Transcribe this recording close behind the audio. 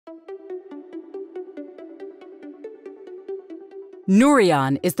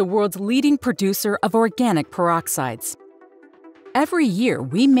Nouryon is the world's leading producer of organic peroxides. Every year,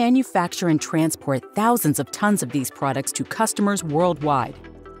 we manufacture and transport thousands of tons of these products to customers worldwide.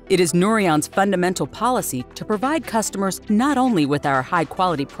 It is Nouryon's fundamental policy to provide customers not only with our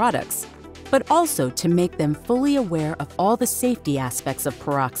high-quality products, but also to make them fully aware of all the safety aspects of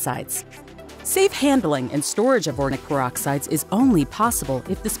peroxides. Safe handling and storage of organic peroxides is only possible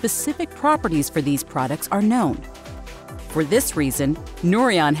if the specific properties for these products are known. For this reason,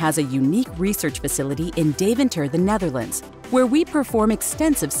 Nouryon has a unique research facility in Deventer, the Netherlands, where we perform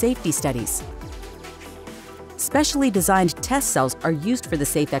extensive safety studies. Specially designed test cells are used for the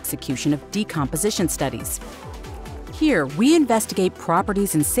safe execution of decomposition studies. Here, we investigate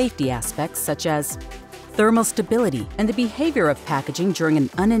properties and safety aspects such as thermal stability and the behavior of packaging during an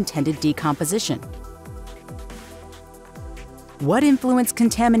unintended decomposition. What influence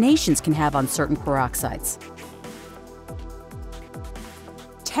contaminations can have on certain peroxides.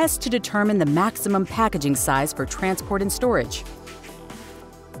 Tests to determine the maximum packaging size for transport and storage.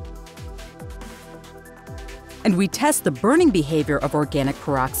 And we test the burning behavior of organic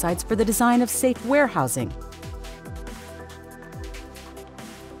peroxides for the design of safe warehousing.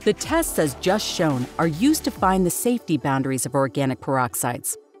 The tests, as just shown, are used to find the safety boundaries of organic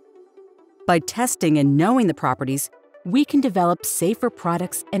peroxides. By testing and knowing the properties, we can develop safer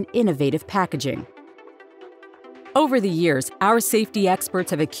products and innovative packaging. Over the years, our safety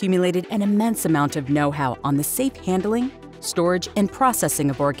experts have accumulated an immense amount of know-how on the safe handling, storage, and processing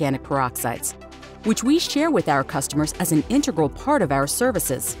of organic peroxides, which we share with our customers as an integral part of our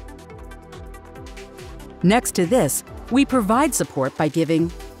services. Next to this, we provide support by giving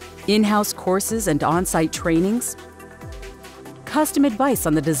in-house courses and on-site trainings, custom advice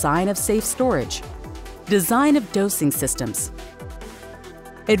on the design of safe storage, design of dosing systems,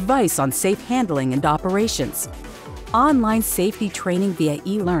 advice on safe handling and operations, online safety training via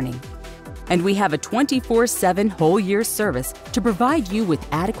e-learning, and we have a 24/7 whole-year service to provide you with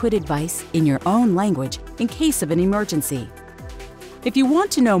adequate advice in your own language in case of an emergency. If you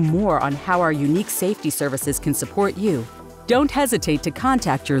want to know more on how our unique safety services can support you, don't hesitate to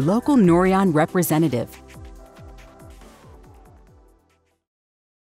contact your local Nouryon representative.